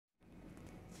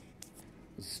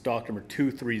Stock number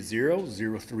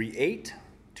 230038,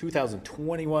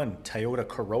 2021 Toyota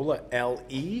Corolla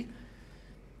LE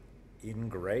in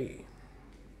gray.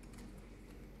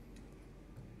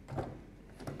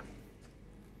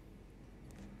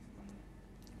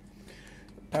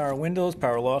 Power windows,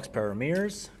 power locks, power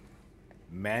mirrors,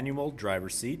 manual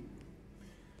driver's seat.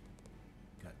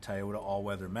 Got Toyota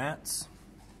all-weather mats.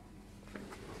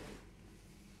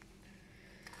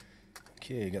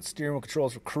 Okay, got steering wheel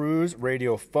controls for cruise,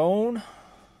 radio, phone.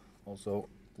 Also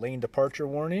lane departure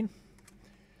warning.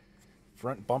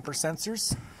 Front bumper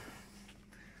sensors.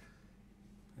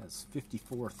 Has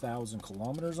 54,000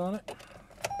 kilometers on it.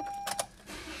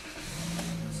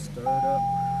 Start up.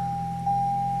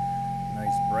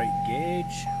 Nice bright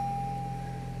gauge.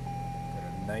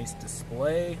 Got a nice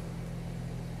display.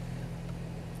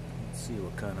 Let's see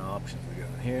what kind of options we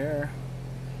got here.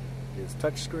 Here's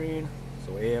touchscreen.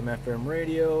 So AM, FM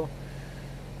radio.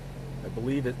 I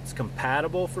believe it's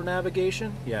compatible for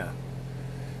navigation. Yeah.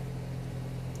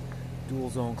 Dual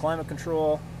zone climate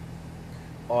control.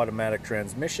 Automatic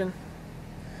transmission.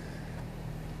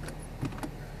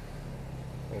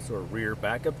 Also a rear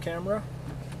backup camera.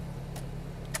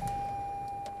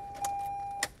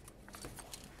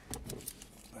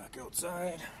 Back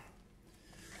outside.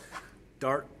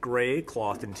 Dark gray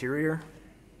cloth interior.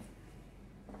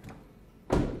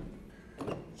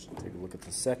 Take a look at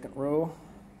the second row.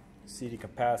 Seating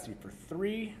capacity for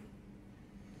 3.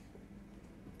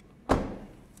 Let's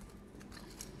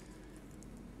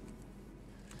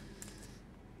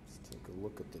take a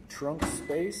look at the trunk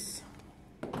space.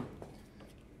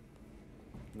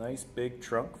 Nice big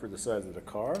trunk for the size of the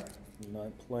car.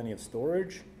 Plenty of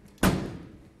storage.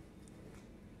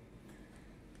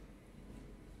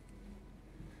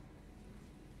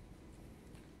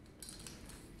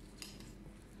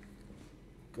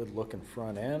 Good looking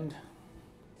front end.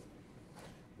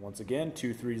 Once again,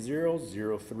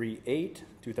 230038,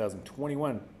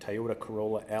 2021 Toyota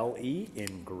Corolla LE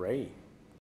in gray.